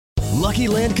Lucky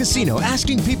Land Casino,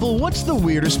 asking people, what's the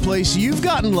weirdest place you've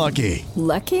gotten lucky?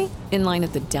 Lucky? In line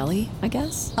at the deli, I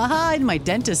guess? Aha, in my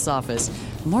dentist's office.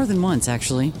 More than once,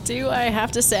 actually. Do I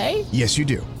have to say? Yes, you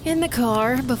do. In the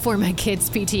car before my kids'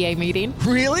 PTA meeting.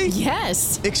 Really?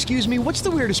 Yes. Excuse me, what's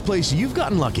the weirdest place you've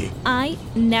gotten lucky? I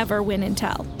never win and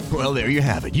tell. Well, there you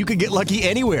have it. You can get lucky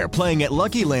anywhere, playing at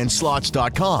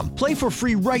LuckyLandSlots.com. Play for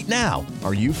free right now.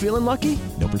 Are you feeling lucky?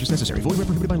 No purchase necessary. Void where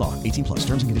prohibited by law. 18 plus.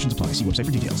 Terms and conditions apply. See website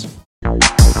for details.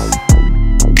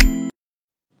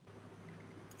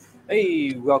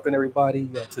 Hey, welcome everybody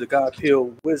to the God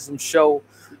Peel Wisdom Show.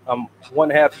 I'm one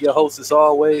half of your host as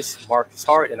always, Marcus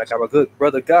Hart, and I got my good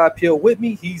brother God Peel with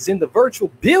me. He's in the virtual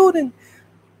building.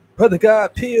 Brother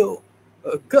God Peel,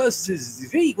 Augustus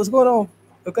V. What's going on,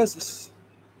 Augustus?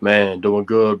 Man, doing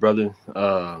good, brother.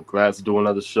 Glad to do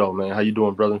another show, man. How you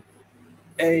doing, brother?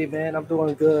 Hey, man, I'm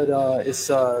doing good.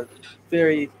 It's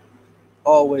very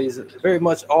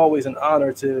much always an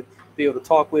honor to be able to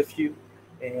talk with you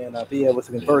and be able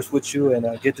to converse with you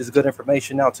and get this good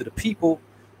information out to the people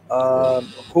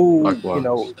who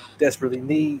Likewise. desperately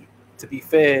need to be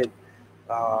fed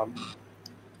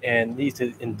and need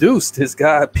to induce this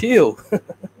God Peel.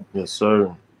 Yes,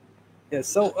 sir. Yeah,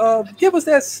 so give us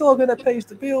that slogan that pays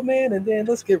the bill, man, and then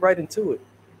let's get right into it.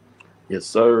 Yes,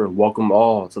 sir. Welcome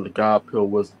all to the God Pill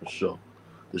Wisdom Show,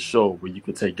 the show where you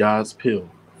can take God's pill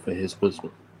for his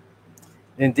wisdom.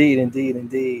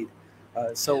 Indeed.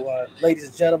 So, ladies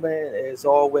and gentlemen, as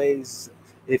always,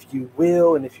 if you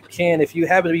will and if you can, if you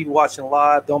happen to be watching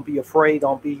live, don't be afraid,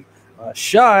 don't be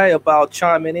shy about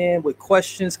chiming in with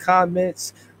questions,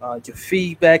 comments, your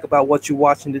feedback about what you're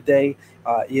watching today.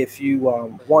 If you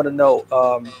want to know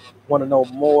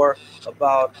more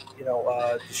about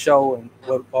the show and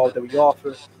what all that we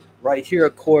offer, right here,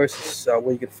 of course, is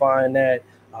where you can find that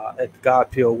at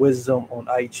God Peel Wisdom on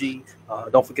IG.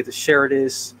 Don't forget to share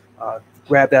this.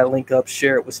 Grab that link up,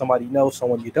 share it with somebody you know,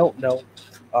 someone you don't know.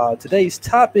 Today's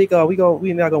topic,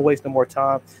 we're not gonna waste no more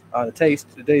time.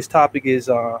 Today's topic is: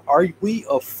 are we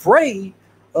afraid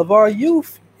of our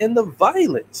youth and the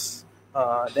violence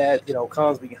that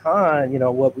comes behind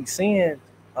what we're seeing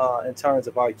in terms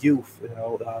of our youth?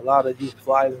 A lot of youth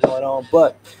violence going on,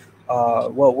 but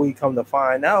what we come to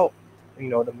find out,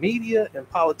 the media and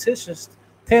politicians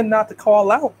tend not to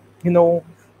call out,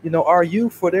 our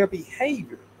youth for their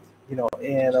behavior.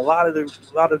 And a lot of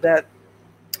that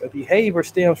behavior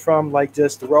stems from like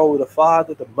just the role of the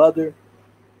father, the mother,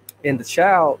 and the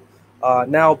child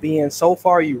now being so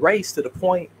far erased to the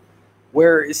point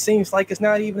where it seems like it's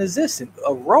not even existent.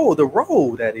 The role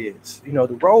that is,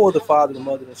 the role of the father, the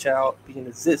mother, and the child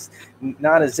being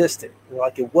non-existent,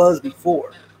 like it was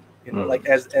before. Like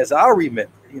as I remember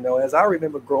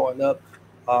growing up,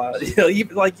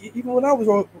 even when I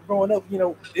was growing up,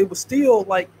 it was still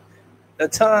like a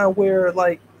time where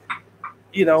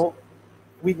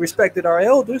we respected our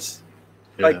elders,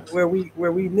 where we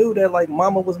knew that like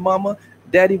mama was mama,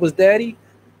 daddy was daddy,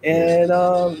 and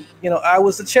I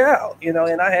was a child, and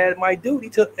I had my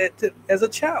duty to as a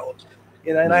child,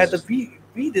 and I had to be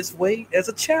this way as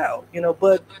a child,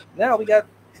 but now we got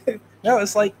now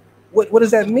it's like what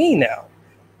does that mean now?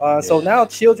 So now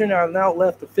children are now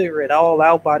left to figure it all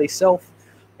out by themselves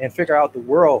and figure out the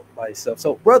world by itself.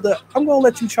 So, brother, I'm going to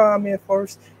let you chime in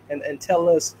first and tell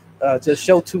us, just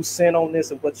show 2 cents on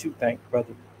this and what you think,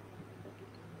 brother.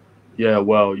 Yeah,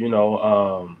 well,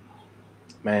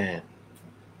 man,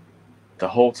 the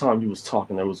whole time you was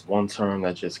talking, there was one term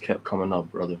that just kept coming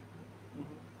up, brother.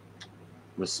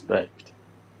 Respect.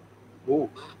 Ooh.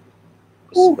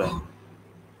 Respect.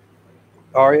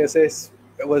 RSS,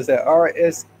 what is that?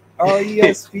 RESPECT?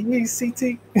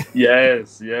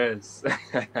 Yes. Yeah.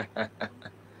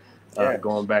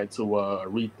 Going back to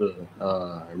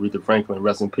Aretha Franklin,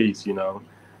 rest in peace.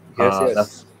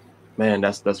 Yes.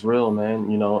 That's real, man.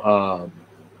 Man,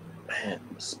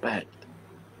 respect.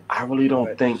 I really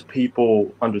don't think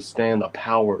people understand the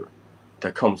power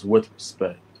that comes with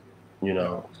respect.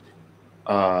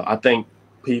 I think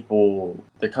people,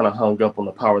 they kind of hung up on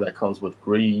the power that comes with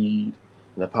greed,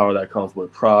 and the power that comes with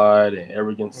pride and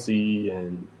arrogancy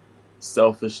and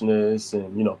selfishness,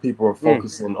 and people are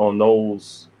focusing on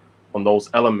those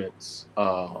elements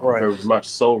very much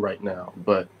so right now.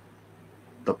 But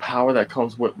the power that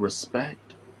comes with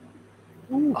respect,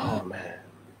 oh man,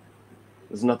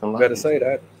 there's nothing like it. Better say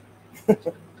that.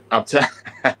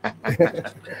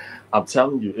 I'm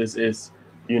telling you, it's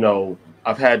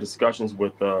I've had discussions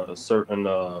with certain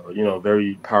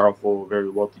very powerful, very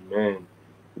wealthy men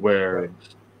where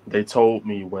they told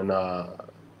me when they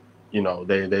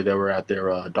were at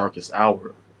their darkest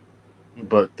hour,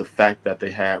 but the fact that they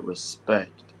had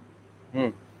respect,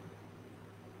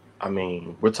 I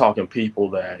mean, we're talking people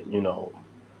that,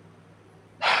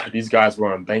 these guys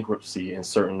were in bankruptcy in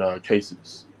certain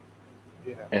cases.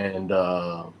 Yeah. And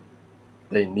all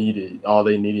they needed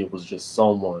was just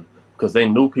someone, because they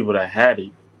knew people that had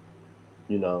it,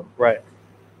 Right.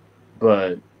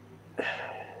 But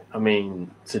I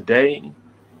mean, today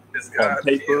on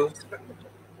paper,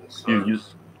 you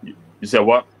said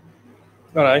what?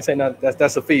 No, I ain't saying nothing.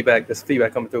 That's the feedback. That's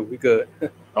feedback coming through. We good.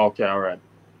 Okay, all right.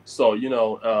 So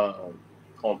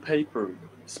on paper,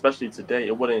 especially today,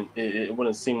 it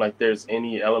wouldn't seem like there's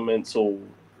any elemental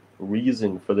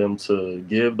reason for them to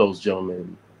give those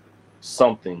gentlemen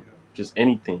something, just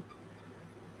anything,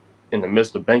 in the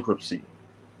midst of bankruptcy.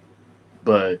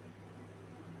 But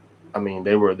I mean,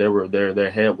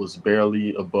 their head was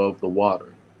barely above the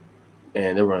water,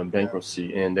 and they were in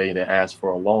bankruptcy, and they asked for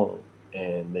a loan,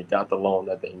 and they got the loan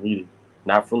that they needed,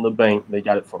 not from the bank. They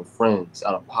got it from friends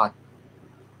out of pocket.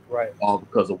 Right. All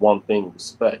because of one thing: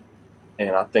 respect.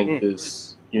 And I think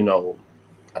this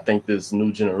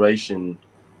new generation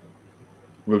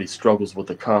really struggles with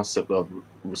the concept of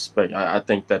respect. I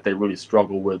think that they really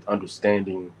struggle with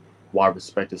understanding why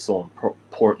respect is so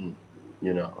important.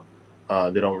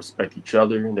 They don't respect each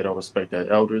other. They don't respect their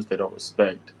elders. They don't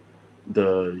respect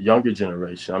the younger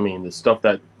generation. I mean, the stuff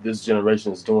that this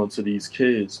generation is doing to these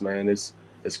kids, man, it's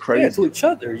crazy.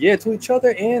 Yeah, to each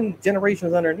other and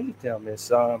generations underneath them.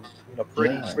 It's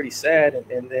pretty sad.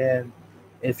 And then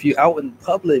if you're out in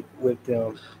public with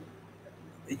them,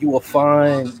 you will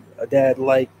find that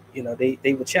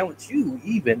they will challenge you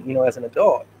even as an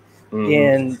adult.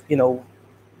 And the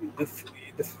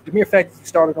mere fact that you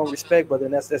started on respect, but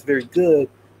then that's very good.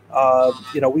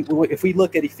 If we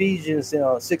look at Ephesians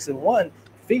 6:1,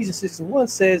 Ephesians 6:1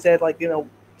 says that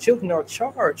children are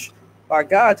charged by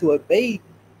God to obey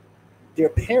their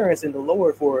parents in the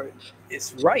Lord, for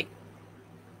it's right.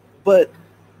 But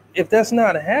if that's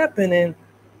not happening,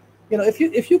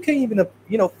 if you can't even the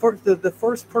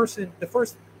first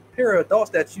pair of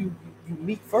adults that you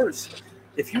meet first,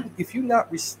 if you're not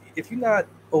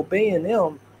obeying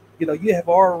them, you have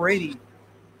already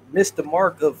missed the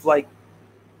mark of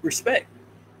respect.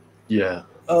 Yeah.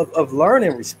 Of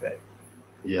learning respect.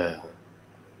 Yeah.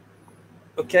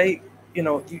 Okay.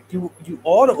 You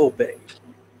ought to obey.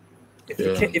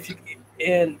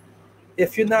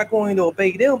 If you're not going to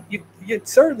obey them, you're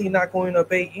certainly not going to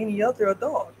obey any other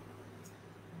adult.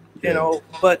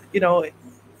 But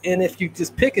and if you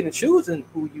just picking and choosing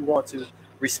who you want to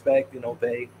respect and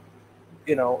obey,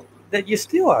 that you're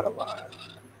still out of line.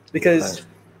 Because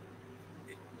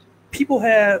people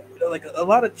have a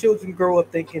lot of children grow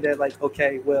up thinking that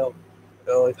okay, well,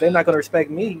 if they're not going to respect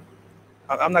me,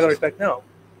 I'm not going to respect them.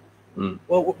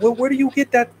 Well, where do you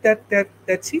get that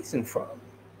teaching from?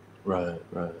 Right.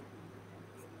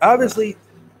 Obviously,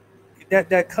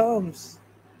 that comes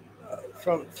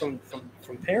from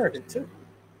parenting too.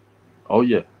 Oh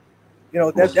yeah.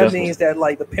 That means that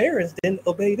the parents didn't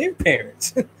obey their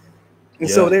parents. And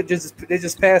so they're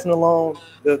just passing along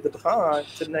the baton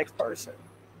to the next person.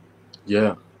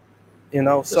 Yeah.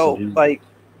 So and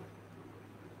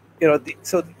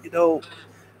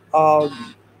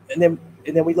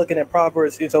then we looking at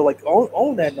Proverbs. So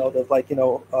on that note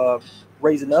of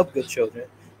raising up good children,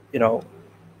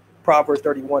 Proverbs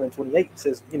 31:28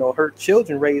 says, her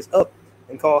children raise up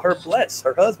and call her blessed.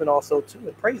 Her husband also too,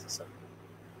 and praises her.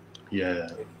 Yeah.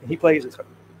 And he praises her.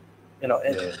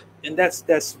 And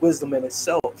that's wisdom in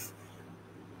itself.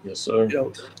 Yes, sir.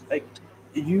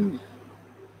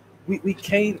 We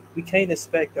can't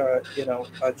expect our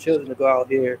children to go out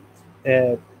here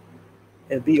and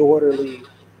be orderly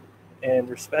and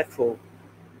respectful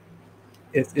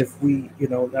if we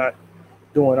not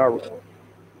doing our role.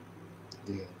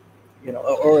 Yeah.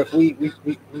 Or if we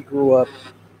grew up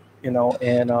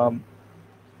and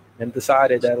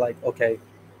decided that okay,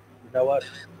 you know what,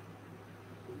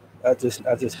 I just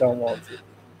don't want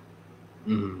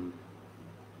to.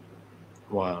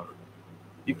 Wow.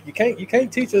 You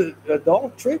can't teach a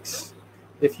dog tricks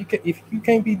if you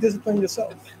can't be disciplined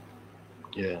yourself.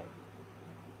 Yeah.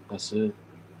 That's it.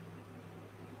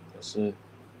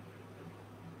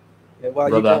 And while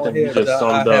Brother, you go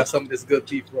ahead, I have some of this good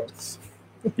beef roast.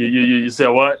 You said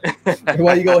what?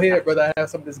 While you go ahead, brother, I have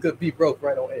some of this good beef roast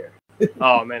right on air.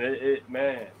 Oh man,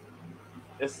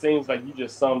 it seems like you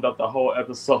just summed up the whole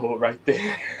episode right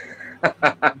there.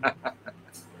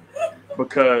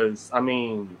 Because I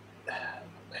mean,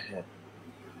 man,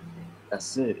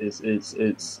 that's it.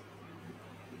 It's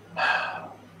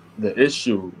the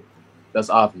issue.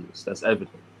 That's obvious. That's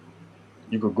evident.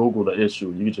 You could Google the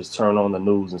issue. You could just turn on the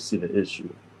news and see the issue.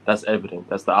 That's evident.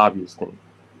 That's the obvious thing.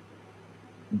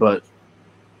 But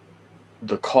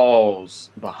the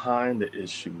cause behind the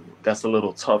issue, that's a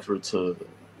little tougher to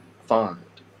find.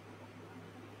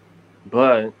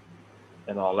 But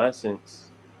in all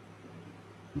essence,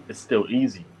 it's still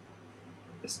easy.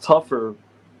 It's tougher,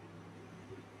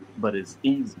 but it's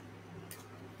easy.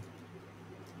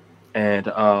 And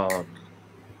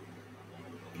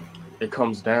it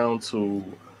comes down to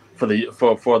for the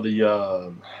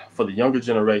younger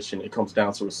generation, it comes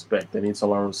down to respect. They need to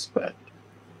learn respect.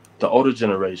 The older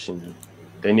generation,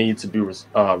 they need to be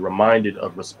reminded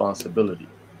of responsibility.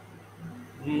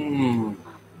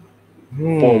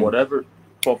 For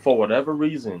whatever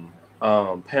reason,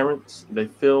 parents, they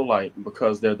feel like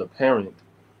because they're the parent,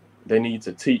 they need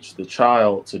to teach the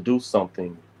child to do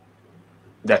something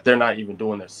that they're not even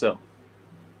doing themselves.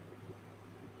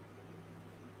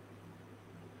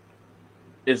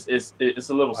 It's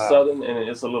a little southern and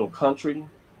it's a little country,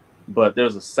 but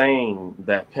there's a saying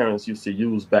that parents used to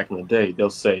use back in the day. They'll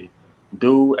say,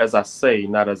 "Do as I say,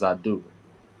 not as I do."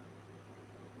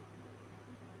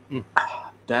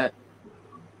 That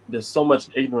there's so much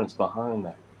ignorance behind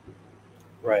that.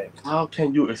 Right. How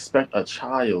can you expect a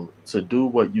child to do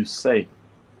what you say,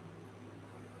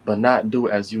 but not do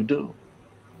as you do?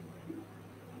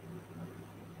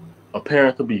 A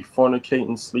parent could be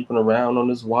fornicating, sleeping around on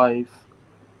his wife,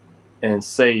 and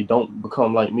say, "Don't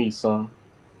become like me, son.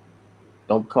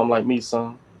 Don't become like me,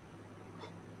 son."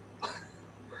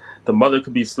 The mother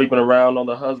could be sleeping around on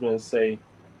the husband and say,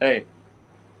 "Hey,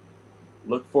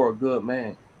 look for a good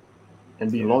man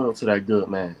and be loyal to that good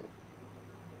man."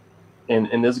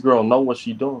 And this girl know what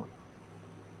she's doing.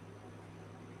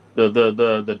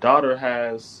 The daughter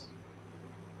has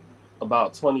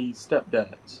about 20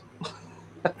 stepdads.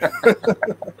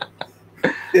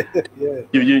 Yeah.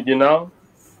 You know?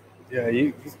 Yeah,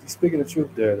 you speaking the truth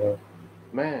there, though.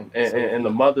 Man, and the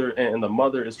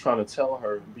mother is trying to tell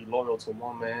her, be loyal to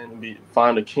one man and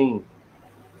find a king.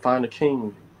 Find a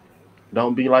king.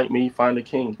 Don't be like me, find a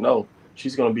king. No,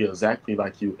 she's gonna be exactly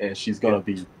like you, and she's gonna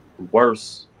be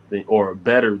worse or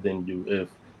better than you.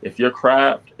 If your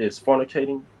craft is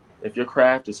fornicating, if your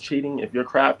craft is cheating, if your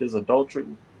craft is adultery,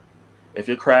 if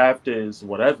your craft is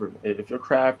whatever, if your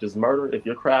craft is murder, if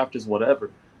your craft is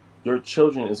whatever, your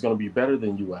children is gonna be better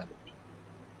than you at it.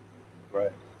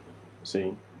 Right.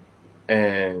 See?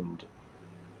 And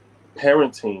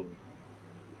parenting,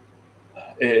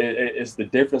 it's the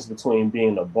difference between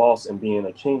being a boss and being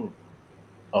a king.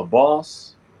 A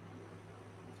boss,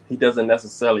 he doesn't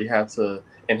necessarily have to,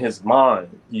 in his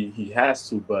mind, he has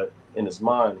to, but in his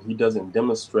mind, he doesn't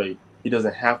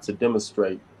have to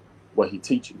demonstrate what he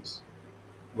teaches.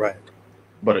 Right.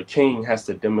 But a king has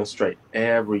to demonstrate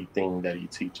everything that he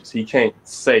teaches. He can't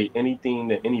say anything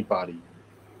to anybody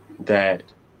that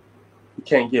he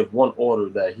can't give one order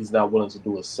that he's not willing to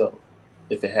do himself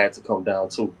if it had to come down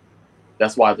to it.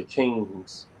 That's why the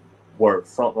kings were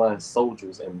frontline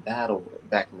soldiers in battle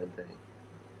back in the day.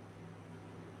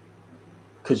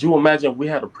 Could you imagine if we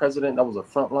had a president that was a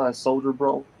frontline soldier,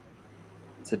 bro,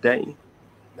 today?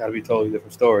 That'd be a totally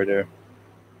different story there.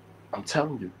 I'm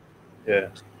telling you. Yeah.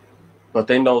 But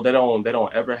they know they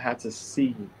don't ever have to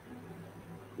see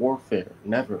warfare.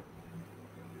 Never.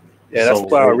 Yeah, that's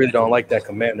why I really don't like that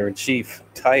commander-in-chief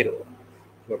title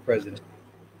for president.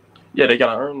 Yeah, they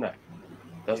gotta earn that.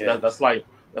 That's like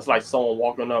someone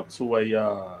walking up to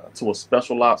a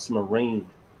special ops Marine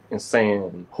and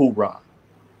saying "hoorah."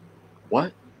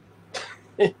 What?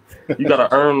 You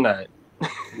gotta earn that.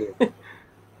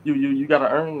 You gotta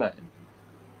earn that.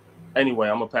 Anyway,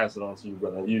 I'm gonna pass it on to you,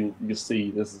 brother. You can see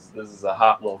this is a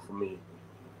hot one for me.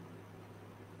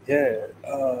 Yeah,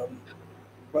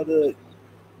 brother.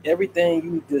 Everything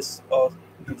you just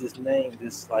named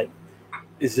is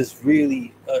just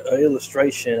really an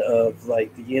illustration of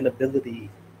like the inability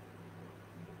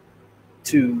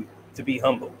to be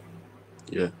humble.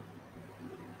 Yeah.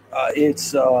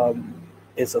 It's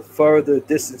a further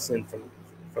distancing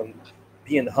from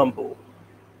being humble,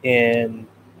 and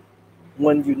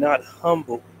when you're not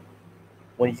humble,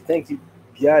 when you think you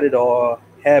got it all,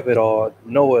 have it all,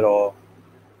 know it all,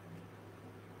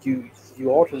 you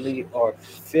ultimately are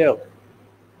failing.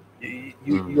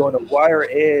 You're on the wire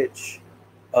edge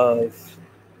of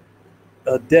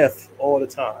death all the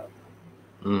time,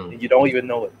 and you don't even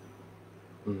know it,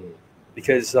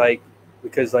 because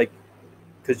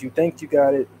you think you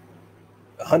got it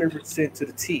 100% to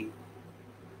the T.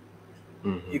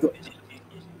 You go,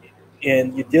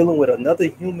 and you're dealing with another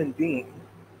human being.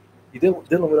 You're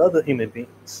dealing with other human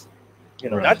beings.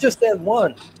 Right. Not just that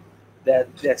one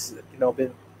that's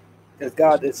been, that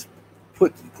God has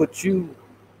put you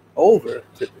over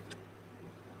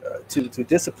to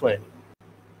discipline.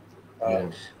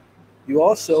 You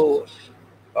also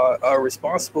are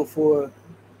responsible for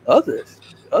other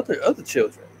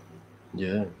children.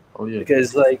 Yeah. Oh yeah.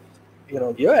 Because like,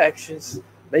 your actions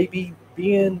may be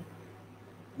being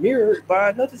mirrored by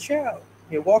another child.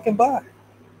 You're walking by.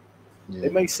 Yeah. They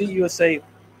may see you and say,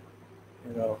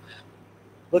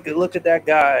 look at that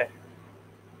guy.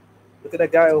 Look at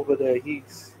that guy over there.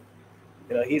 He's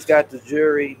got the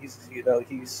jury. He's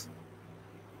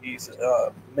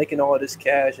making all this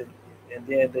cash, and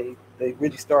then they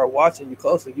really start watching you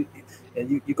closely.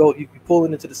 You pull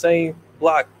into the same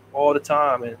block all the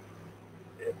time,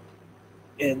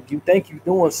 and you think you're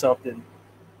doing something,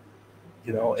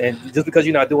 and just because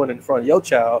you're not doing it in front of your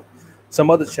child,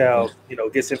 some other child,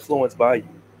 gets influenced by you,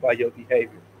 by your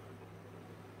behavior.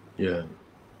 Yeah.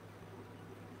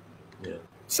 Yeah.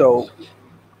 So,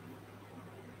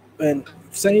 and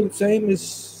same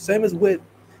as with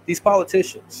these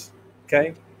politicians,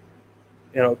 okay?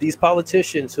 These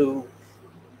politicians who,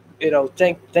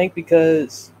 think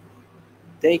because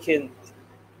they can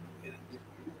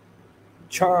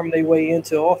charm their way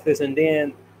into office and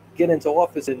then get into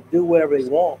office and do whatever they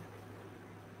want.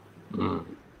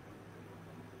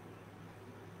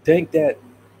 Think that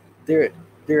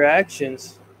their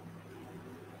actions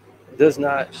does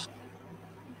not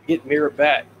get mirrored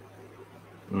back,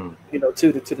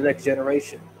 to the next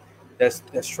generation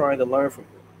that's trying to learn from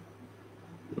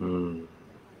you.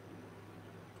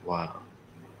 Wow.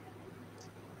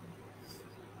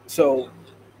 So,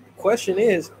 the question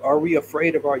is, are we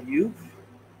afraid of our youth?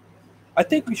 I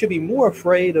think we should be more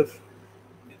afraid of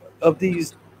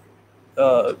these,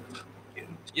 of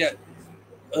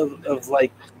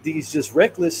like these just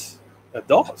reckless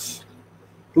adults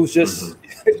who just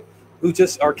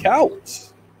are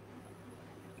cowards.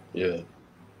 Yeah.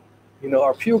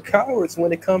 Are pure cowards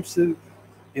when it comes to,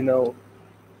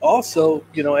 also,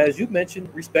 as you mentioned,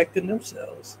 respecting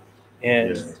themselves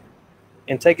and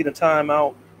taking the time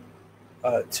out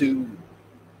to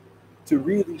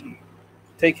really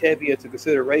take heavy into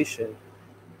consideration.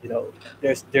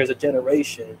 There's a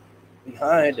generation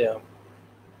behind them,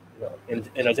 and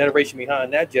a generation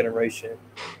behind that generation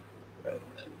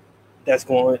that's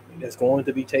going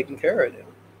to be taking care of them.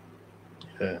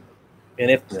 Yeah.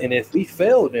 And if we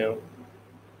fail them,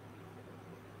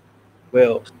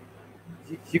 well,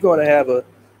 you're going to have a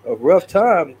rough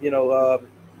time,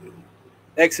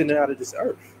 exiting out of this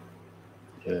earth.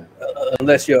 Yeah.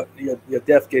 Unless your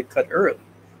death get cut early.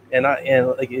 And I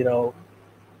have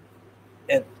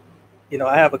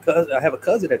a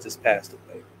cousin that just passed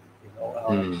away.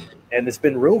 And it's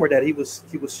been rumored that he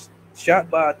was shot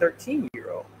by a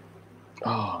 13-year-old.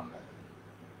 Oh man.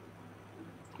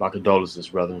 My condolences,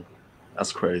 brother.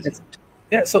 That's crazy.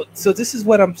 So this is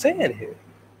what I'm saying here.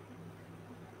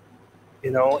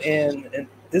 And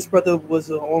this brother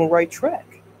was on the right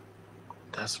track.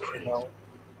 That's crazy.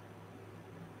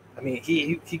 I mean,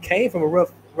 he came from a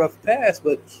rough past,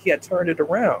 but he had turned it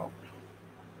around.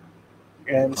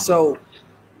 And so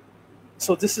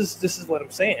this is what I'm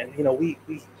saying.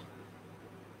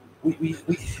 We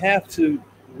have to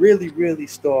really, really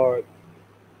start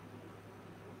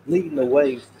leading the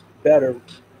way better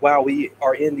while we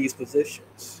are in these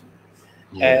positions,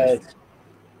 and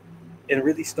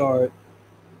really start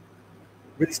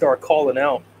calling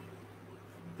out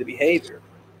the behavior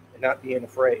and not being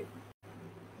afraid.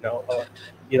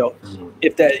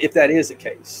 If that is the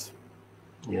case.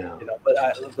 Yeah.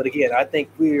 But again, I think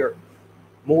we're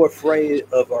more afraid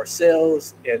of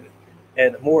ourselves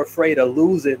and more afraid of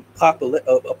losing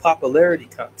a popularity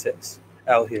contest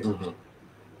out here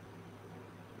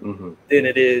than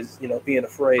it is, being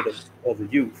afraid of the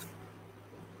youth.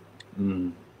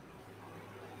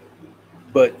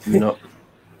 But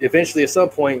eventually, at some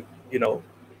point,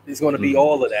 there's going to be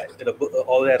all of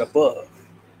that above,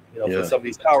 for some of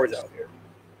these powers out here.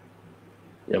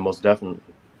 Yeah, most definitely.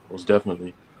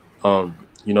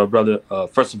 Brother,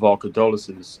 first of all,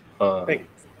 condolences. Thank you.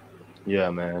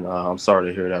 Yeah, man. I'm sorry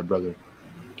to hear that, brother.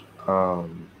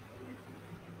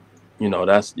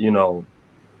 That's,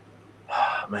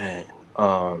 man.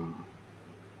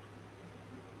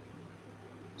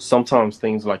 Sometimes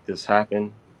things like this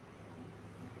happen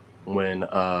when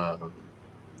the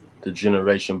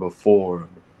generation before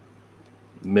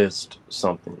missed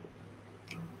something.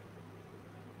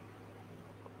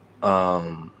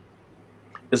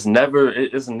 It's never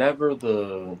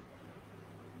the,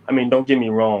 I mean, don't get me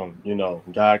wrong,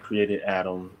 God created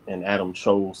Adam and Adam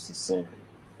chose to sin.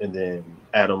 And then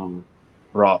Adam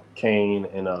brought Cain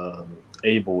and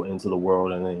Abel into the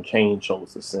world, and then Cain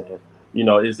chose to sin.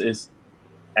 It's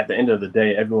at the end of the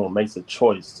day, everyone makes a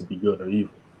choice to be good or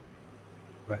evil.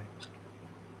 Right.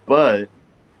 But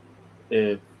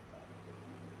if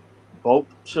both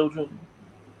children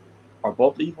are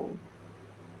both evil.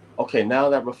 Okay, now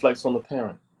that reflects on the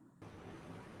parent.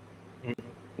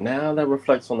 Now that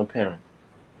reflects on the parent.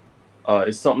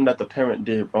 It's something that the parent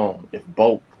did wrong if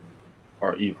both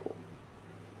are evil.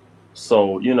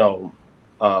 So,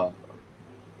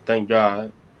 thank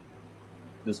God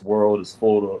this world is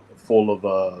full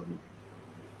of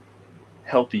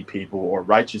healthy people or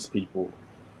righteous people.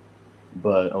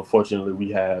 But unfortunately, we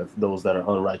have those that are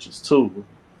unrighteous too.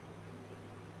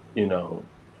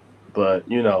 But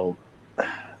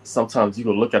sometimes you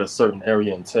can look at a certain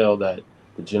area and tell that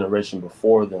the generation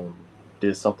before them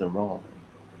did something wrong.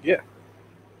 Yeah.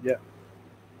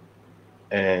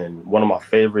 And one of my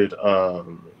favorite,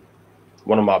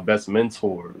 one of my best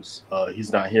mentors,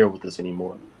 he's not here with us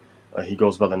anymore. He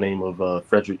goes by the name of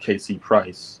Frederick K.C.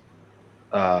 Price.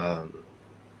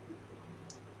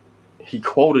 He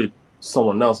quoted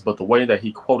someone else, but the way that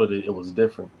he quoted it, it was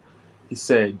different. He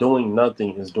said, doing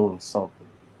nothing is doing something.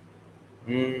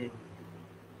 And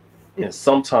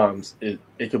sometimes it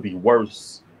could be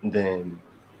worse than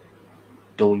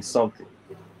doing something.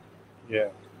 Yeah.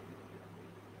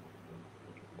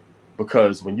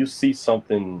 Because when you see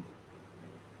something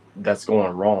that's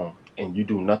going wrong and you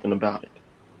do nothing about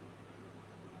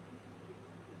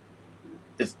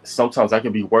it, sometimes that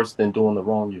could be worse than doing the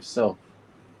wrong yourself.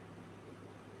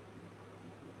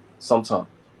 Sometimes.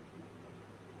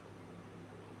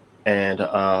 And,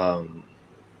 a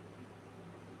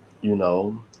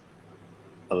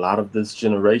lot of this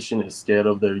generation is scared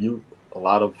of their youth. A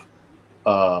lot of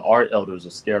our elders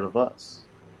are scared of us.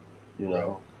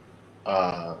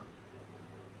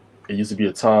 It used to be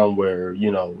a time where,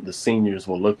 the seniors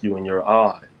will look you in your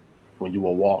eye when you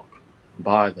will walk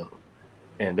by them,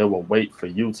 and they will wait for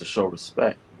you to show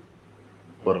respect.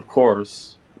 But of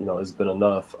course, it's been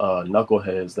enough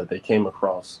knuckleheads that they came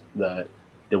across that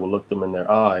they will look them in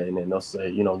their eye and then they'll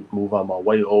say, move out my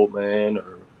way, old man,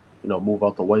 or, move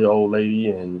out the way, old lady.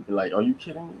 And like, are you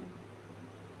kidding me?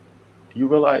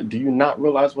 Do you not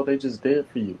realize what they just did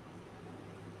for you?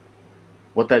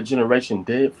 What that generation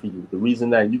did for you? The reason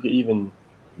that you could even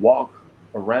walk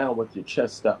around with your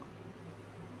chest out,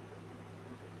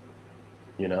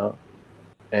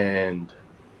 and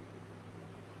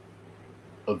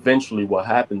eventually what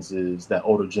happens is that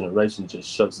older generation just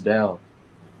shuts down.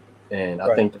 And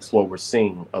I think that's what we're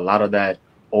seeing. A lot of that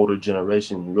older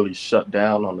generation really shut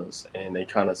down on us, and they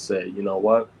kind of say, you know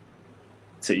what,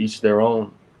 to each their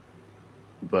own.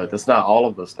 But that's not all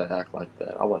of us that act like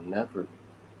that. I would never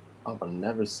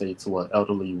say to an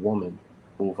elderly woman,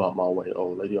 move out my way,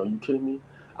 old lady. Are you kidding me?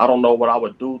 I don't know what I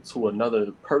would do to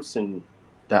another person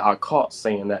that I caught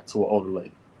saying that to an older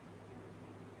lady.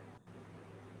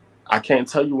 I can't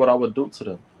tell you what I would do to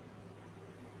them.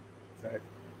 Okay.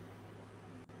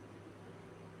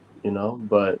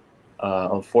 But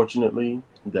unfortunately,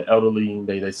 the elderly,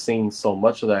 they seen so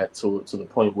much of that to the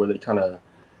point where they kind of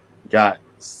got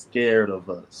scared of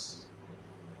us.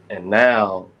 And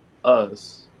now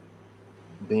us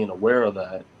being aware of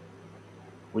that,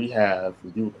 we have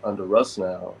youth under us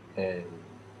now, and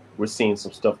we're seeing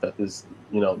some stuff that this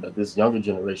younger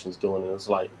generation is doing. And it's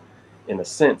like, in a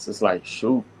sense, it's like,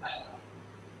 shoot,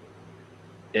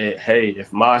 hey,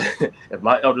 if my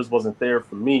elders wasn't there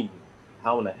for me,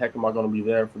 how in the heck am I going to be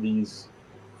there for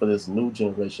this new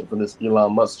generation, for this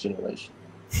Elon Musk generation?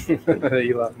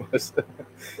 Elon Musk.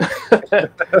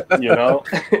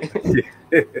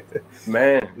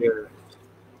 Man. Yeah.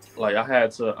 Like I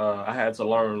had to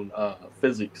learn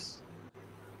physics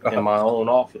in my own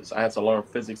office. I had to learn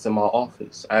physics in my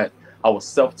office. I was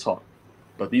self-taught,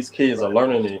 but these kids are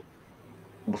learning it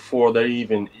before they're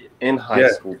even in high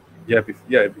school. Yeah, at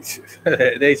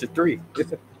the age of 3.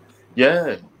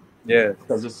 Yeah.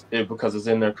 Because it's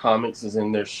in their comics, it's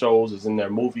in their shows, it's in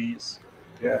their movies.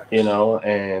 Yeah.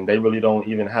 And they really don't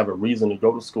even have a reason to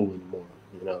go to school anymore.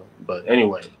 But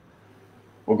anyway,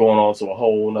 we're going on to a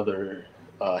whole nother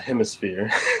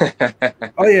hemisphere.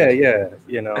 Oh yeah.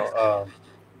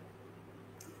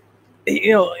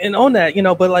 And on that,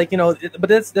 but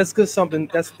that's good, something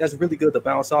that's really good to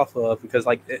bounce off of, because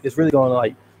like it's really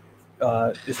going to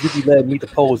it's really led me to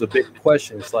pose a big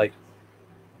question. It's like,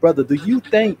 brother, do you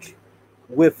think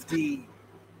with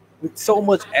so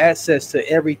much access to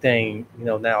everything,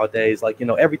 nowadays,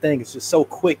 everything is just so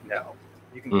quick now.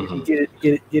 You can get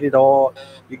it all.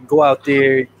 You can go out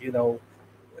there,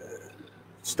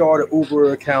 start an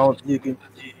Uber account. You can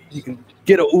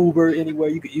get an Uber anywhere.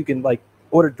 You can like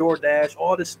order DoorDash,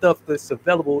 all this stuff that's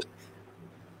available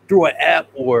through an app,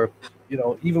 or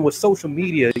even with social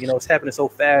media, it's happening so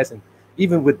fast. And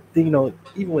even with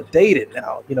dating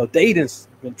now, dating's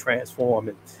been transformed,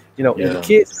 and And the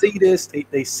kids see this,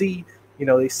 they see,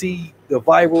 they see the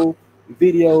viral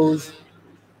videos,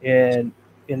 and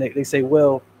they say,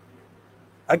 well,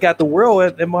 I got the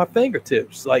world at my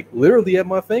fingertips, like literally at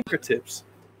my fingertips.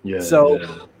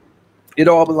 It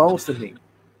all belongs to me.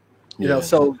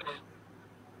 So,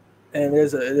 and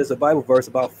there's a Bible verse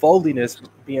about holiness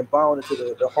being bound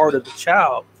into the heart of the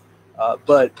child,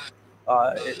 but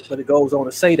it goes on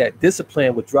to say that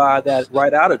discipline would drive that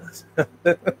right out of us.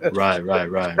 Right.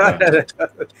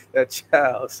 That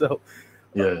child. So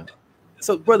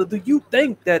so brother, do you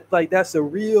think that that's a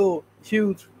real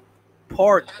huge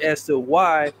part as to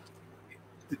why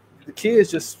the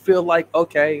kids just feel like,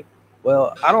 okay,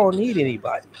 well, I don't need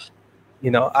anybody.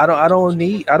 I don't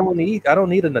need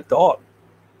an adult.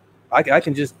 I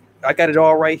got it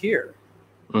all right here.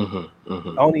 I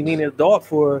only need an adult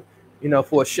for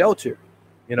a shelter,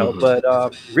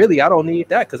 but really I don't need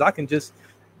that, because I can just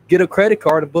get a credit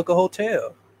card and book a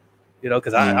hotel,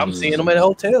 because I'm seeing them at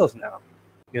hotels now,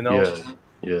 And I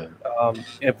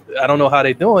don't know how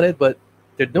they're doing it, but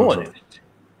they're doing it.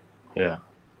 Yeah.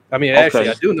 I mean, actually,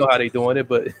 I do know how they're doing it,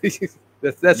 but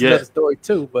that's another story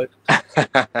too. But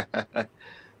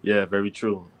yeah, very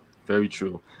true. Very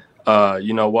true.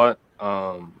 You know what?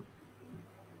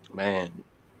 Man,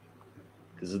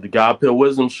 this is the God Pill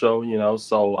Wisdom Show,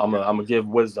 so I'm gonna give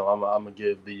wisdom. I'm gonna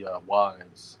give the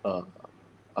wise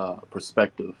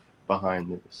perspective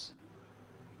behind this.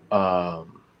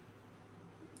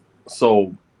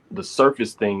 So the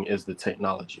surface thing is the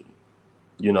technology,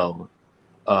 the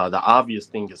obvious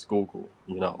thing is Google.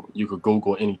 You could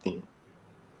Google anything.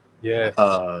 Yeah.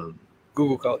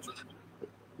 Google culture.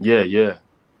 Yeah.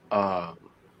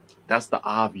 That's the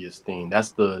obvious thing.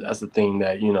 That's the thing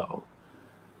that,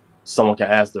 someone can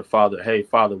ask their father, hey,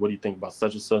 father, what do you think about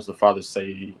such and such? The father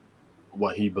say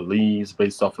what he believes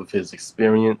based off of his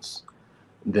experience.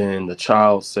 Then the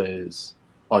child says,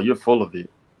 oh, you're full of it.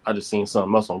 I just seen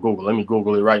something else on Google. Let me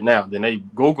Google it right now. Then they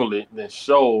Google it, then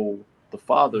show the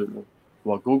father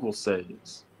what Google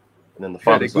says. And then the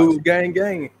father Google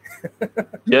gang.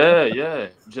 Yeah.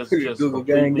 Just Google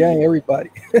gang,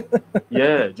 everybody.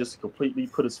 Yeah, just completely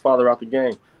put his father out the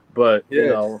game. But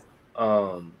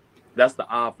that's the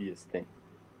obvious thing,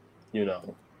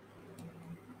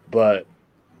 But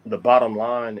the bottom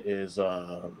line is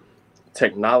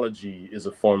technology is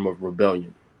a form of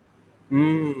rebellion.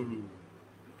 And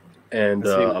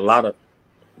a lot of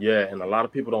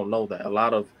people don't know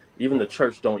that. Even the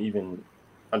church don't even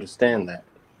understand that.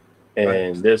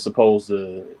 And they're supposed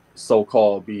to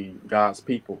so-called be God's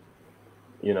people,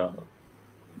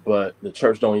 but the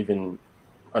church don't even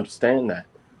understand that.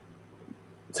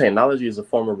 Technology is a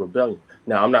form of rebellion.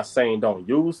 Now, I'm not saying don't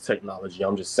use technology.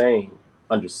 I'm just saying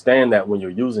understand that when you're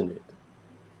using it.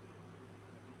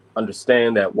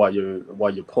 Understand that while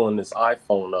you're pulling this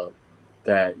iPhone up,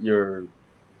 that you're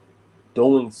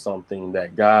doing something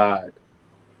that God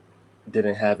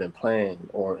didn't have in plan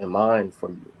or in mind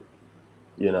for you.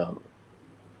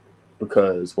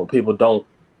 Because when people don't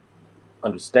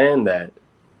understand that,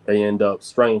 they end up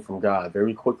straying from God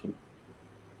very quickly.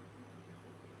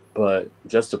 But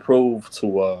just to prove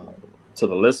to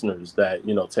the listeners that,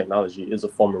 technology is a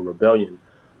form of rebellion,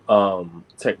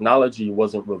 technology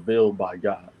wasn't revealed by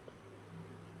God.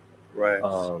 Right.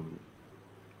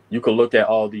 You can look at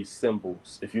all these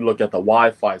symbols. If you look at the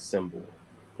Wi-Fi symbol,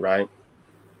 right?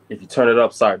 If you turn it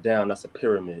upside down, that's a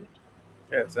pyramid.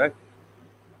 Yeah, exactly.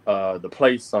 The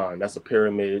place sign, that's a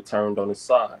pyramid turned on its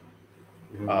side.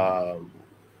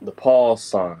 The pause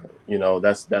sign,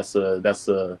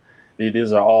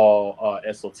 these are all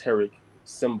esoteric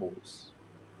symbols.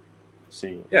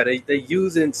 See? Yeah, they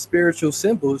using spiritual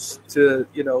symbols to,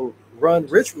 run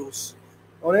rituals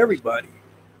on everybody.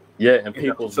 Yeah, and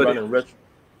people's running rituals.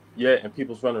 Yeah, and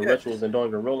people's running rituals and don't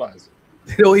even realize it.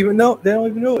 They don't even know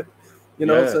it.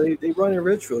 So they running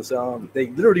rituals. They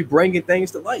literally bringing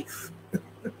things to life.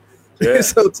 Yeah.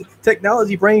 So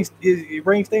technology brings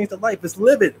things to life. It's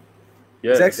living.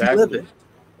 Yeah, it's actually living.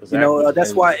 Exactly.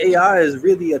 That's why AI is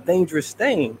really a dangerous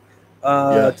thing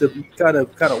to be kind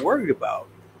of worried about.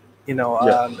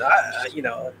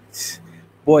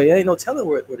 Boy, ain't no telling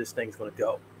where this thing's going to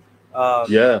go.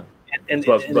 And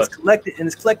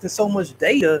it's collecting so much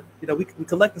data. We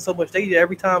collecting so much data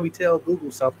every time we tell Google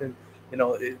something.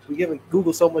 We giving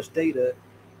Google so much data.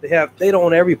 They have data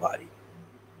on everybody.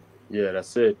 Yeah,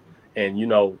 that's it. And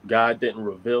God didn't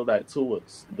reveal that to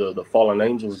us. The fallen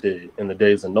angels did in the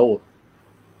days of Noah.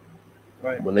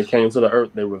 Right. When they came to the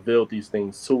earth, they revealed these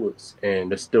things to us, and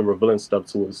they're still revealing stuff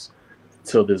to us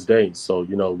till this day. So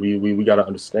we got to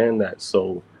understand that.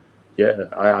 So yeah,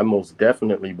 I most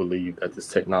definitely believe that this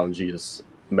technology is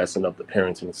messing up the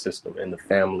parenting system and the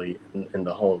family in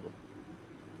the home.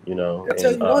 You know, I'll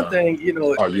tell you one thing, you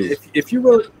know, our youth. if you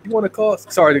really want to cause,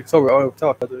 sorry to over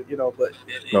talk, you know, but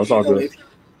No, it's all good.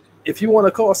 If you want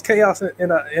to cause chaos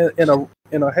in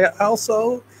a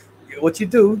household, what you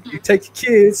do, you take your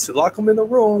kids, lock them in a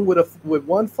room with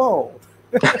one phone,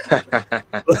 let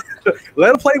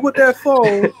them play with that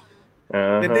phone,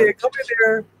 and then come in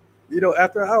there, you know,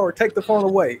 after an hour, take the phone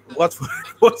away. What's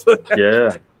what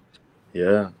Yeah.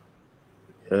 Yeah,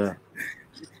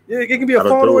 it can be a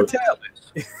phone or a tablet.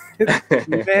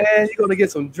 Man, you're gonna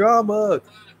get some drama.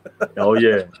 Oh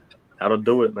yeah, that'll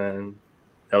do it, man.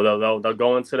 They'll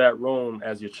go into that room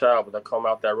as your child, but they'll come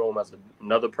out that room as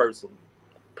another person,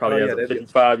 probably as a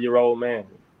 55-year-old man.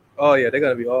 Oh yeah, they're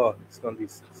gonna be it's gonna be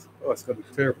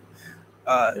terrible.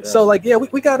 So like, yeah,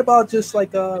 we got about just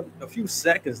like a few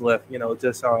seconds left, you know,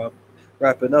 just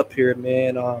wrapping up here,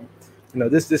 man. You know,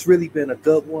 this really been a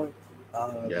good one.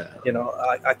 You know,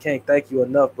 I can't thank you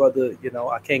enough, brother. You know,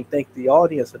 I can't thank the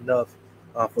audience enough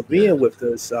for being with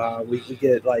us. We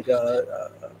get like a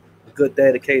good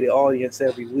dedicated audience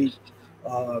every week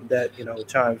that, you know,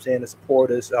 chimes in to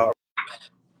support us.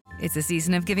 It's a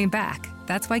season of giving back.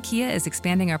 That's why Kia is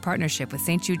expanding our partnership with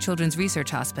St. Jude Children's Research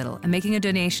Hospital and making a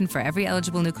donation for every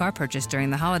eligible new car purchase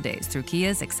during the holidays through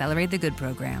Kia's Accelerate the Good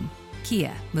program.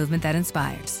 Kia, movement that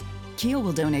inspires. Kia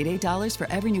will donate $8 for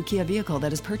every new Kia vehicle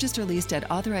that is purchased or leased at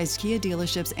authorized Kia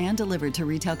dealerships and delivered to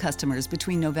retail customers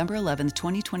between November 11th,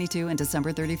 2022 and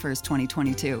December 31st,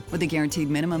 2022, with a guaranteed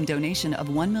minimum donation of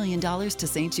 $1 million to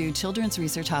St. Jude Children's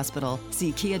Research Hospital.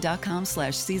 See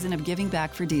kia.com/season of giving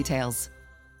back for details.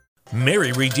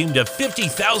 Mary redeemed a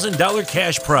 $50,000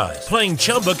 cash prize playing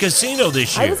Chumba Casino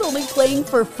this year. I was only playing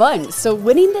for fun, so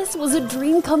winning this was a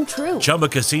dream come true. Chumba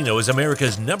Casino is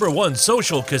America's #1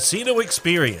 social casino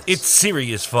experience. It's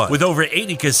serious fun. With over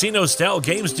 80 casino-style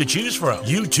games to choose from,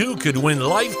 you too could win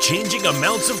life-changing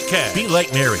amounts of cash. Be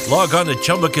like Mary. Log on to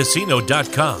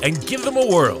ChumbaCasino.com and give them a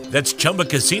whirl. That's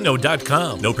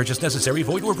ChumbaCasino.com. No purchase necessary.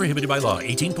 Void where prohibited by law.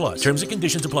 18+. Terms and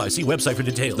conditions apply. See website for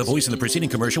details. The voice in the preceding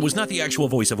commercial was not the actual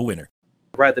voice of a winner.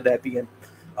 Rather that be an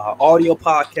audio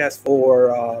podcast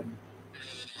or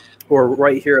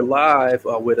right here live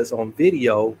with us on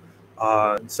video.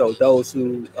 So those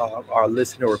who are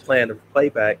listening or plan to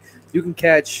playback, you can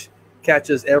catch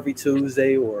us every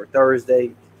Tuesday or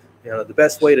Thursday. You know, the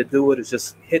best way to do it is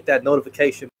just hit that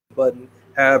notification button.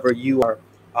 However you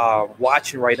are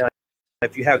watching right now,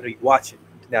 if you happen to be watching.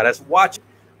 Now that's watching.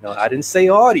 No, I didn't say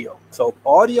audio. So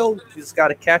audio, you just got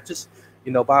to catch us,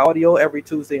 you know, by audio every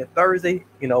Tuesday and Thursday,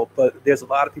 you know, but there's a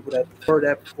lot of people that prefer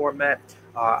that format.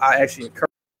 I actually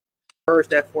encourage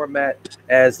that format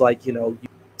as, like, you know, you,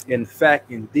 in fact,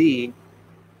 indeed,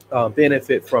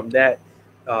 benefit from that,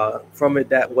 from it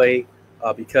that way,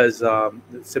 because the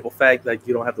simple fact that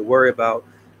you don't have to worry about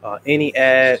any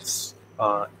ads,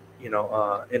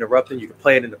 interrupting. You can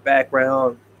play it in the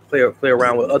background, play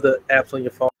around with other apps on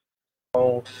your phone.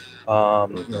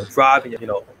 Driving,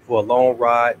 for a long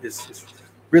ride, it's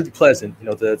really pleasant,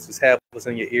 to just have what's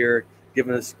in your ear,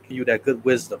 giving you that good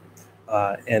wisdom.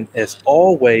 And as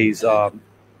always,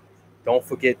 don't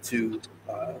forget to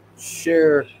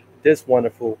share this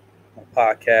wonderful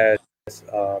podcast.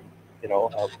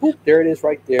 There it is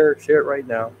right there. Share it right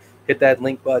now. Hit that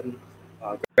link button.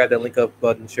 Grab that link up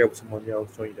button. Share it with someone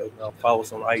else. Follow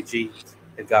us on IG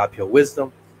at God Pure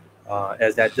Wisdom,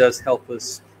 as that does help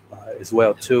us as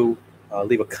well too.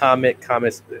 Leave a comment.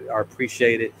 Comments are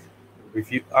appreciated.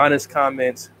 Review, honest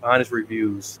comments, honest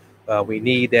reviews. We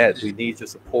need that. We need your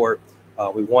support.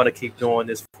 We want to keep doing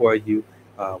this for you.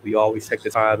 We always take the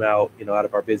time out, out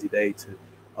of our busy day to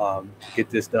get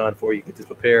this done for you, get this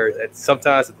prepared. And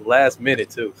sometimes at the last minute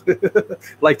too,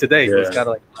 like today. Yeah. It's kind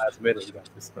of like the last minute. We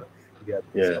got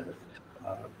this.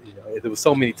 There was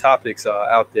so many topics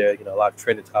out there. A lot of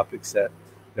trending topics that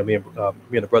me and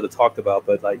the brother talked about,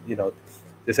 but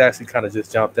this actually kind of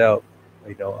just jumped out,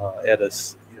 at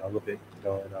us, a little bit,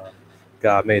 and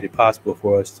God made it possible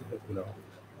for us to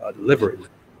deliver it.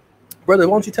 Brother,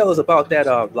 why don't you tell us about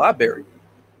that library?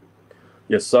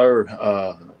 Yes, sir.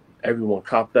 Everyone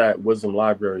cop that Wisdom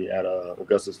Library at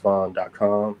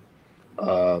AugustusVaughn.com.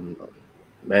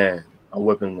 Man, I'm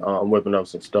whipping up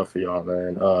some stuff for y'all,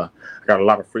 man. I got a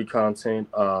lot of free content.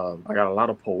 I got a lot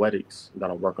of poetics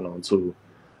that I'm working on too.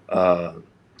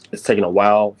 It's taking a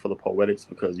while for the poetics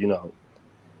because you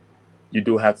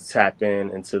do have to tap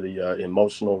into the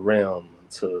emotional realm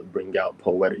to bring out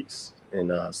poetics.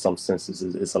 In some senses,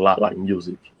 it's a lot like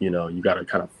music. You got to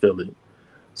kind of feel it.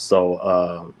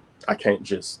 So I can't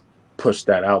just push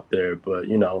that out there, but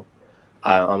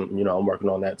I'm working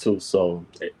on that too. So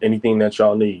anything that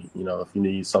y'all need, if you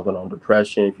need something on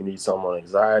depression, if you need something on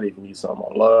anxiety, if you need something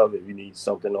on love, if you need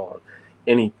something on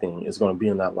anything, it's going to be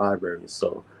in that library.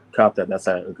 So cop that. That's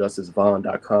at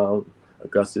AugustusVaughn.com,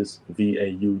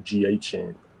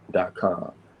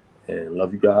 AugustusVaughn.com. And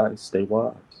love you guys. Stay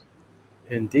wise.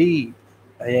 Indeed.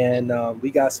 And we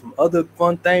got some other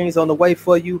fun things on the way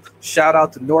for you. Shout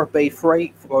out to North Bay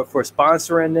Freight for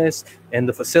sponsoring this and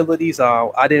the facilities.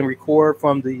 I didn't record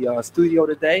from the studio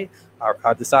today.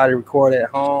 I decided to record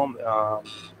at home. I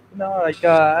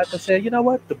said, you know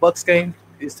what? The Bucks game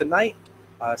is tonight.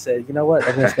 I said, you know what?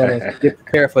 I'm just going to get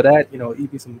prepared for that.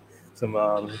 Eat me some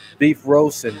beef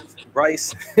roast and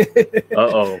rice.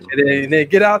 and then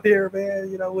get out there,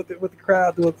 man. With the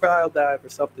crowd, do a crowd dive or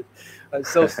something.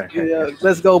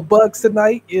 Let's go Bucks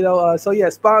tonight.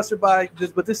 Sponsored by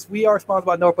this, but we are sponsored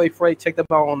by North Bay Freight. Check them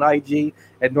out on IG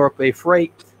at North Bay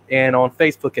Freight and on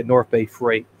Facebook at North Bay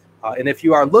Freight. And if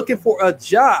you are looking for a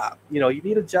job, you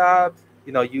need a job.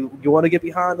 You want to get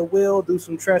behind the wheel, do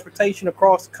some transportation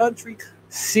across the country,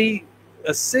 see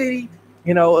a city,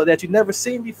 that you've never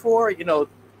seen before.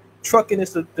 Trucking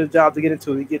is the job to get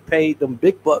into. You get paid them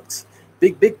big bucks,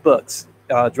 big bucks,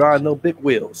 driving no big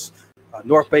wheels.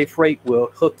 North Bay Freight will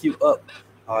hook you up.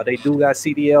 They do got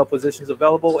CDL positions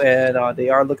available, and they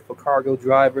are looking for cargo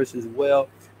drivers as well.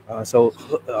 So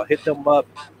hit them up.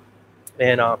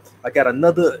 And I got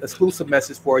another exclusive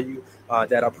message for you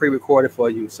that I pre-recorded for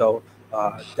you. So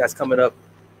that's coming up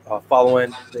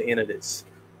following the end of this.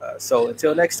 So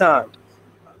until next time,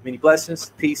 many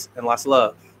blessings, peace, and lots of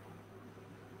love.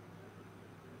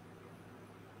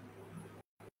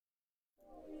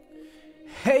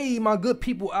 Hey, my good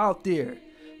people out there,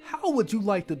 how would you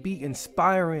like to be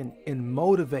inspiring and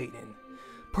motivating?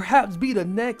 Perhaps be the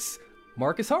next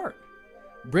Marcus Hart,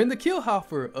 Brenda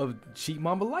Kielhofer of Cheap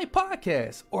Mama Life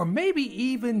Podcast, or maybe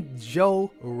even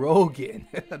Joe Rogan,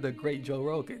 the great Joe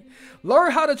Rogan.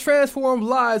 Learn how to transform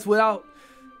lives without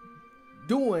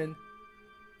doing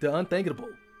the unthinkable.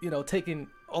 Taking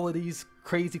all of these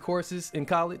crazy courses in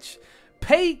college.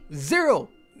 Pay $0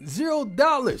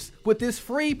 with this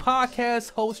free podcast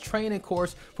host training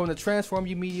course from the Transform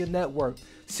You Media Network.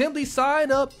 Simply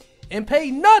sign up and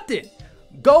pay nothing.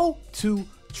 Go to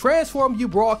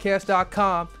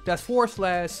transformubroadcast.com. That's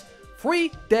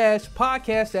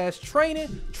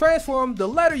 /free-podcast-training. Transform the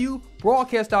letter U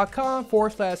broadcast.com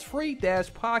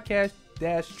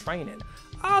 /free-podcast-training.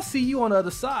 I'll see you on the other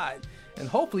side, and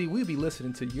hopefully we'll be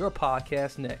listening to your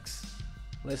podcast next.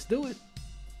 Let's do it.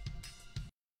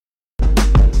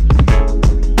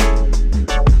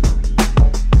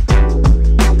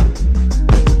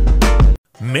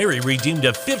 Mary redeemed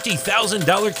a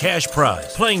 $50,000 cash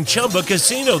prize playing Chumba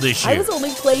Casino this year. I was only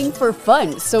playing for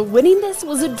fun, so winning this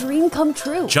was a dream come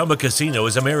true. Chumba Casino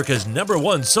is America's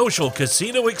 #1 social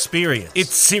casino experience.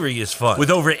 It's serious fun. With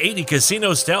over 80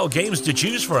 casino-style games to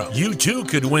choose from, you too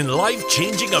could win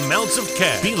life-changing amounts of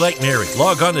cash. Be like Mary.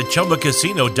 Log on to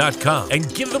ChumbaCasino.com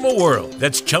and give them a whirl.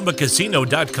 That's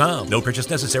ChumbaCasino.com. No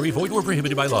purchase necessary. Void where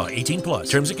prohibited by law. 18+.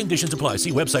 Terms and conditions apply.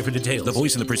 See website for details. The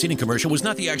voice in the preceding commercial was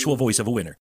not the actual voice of a winner.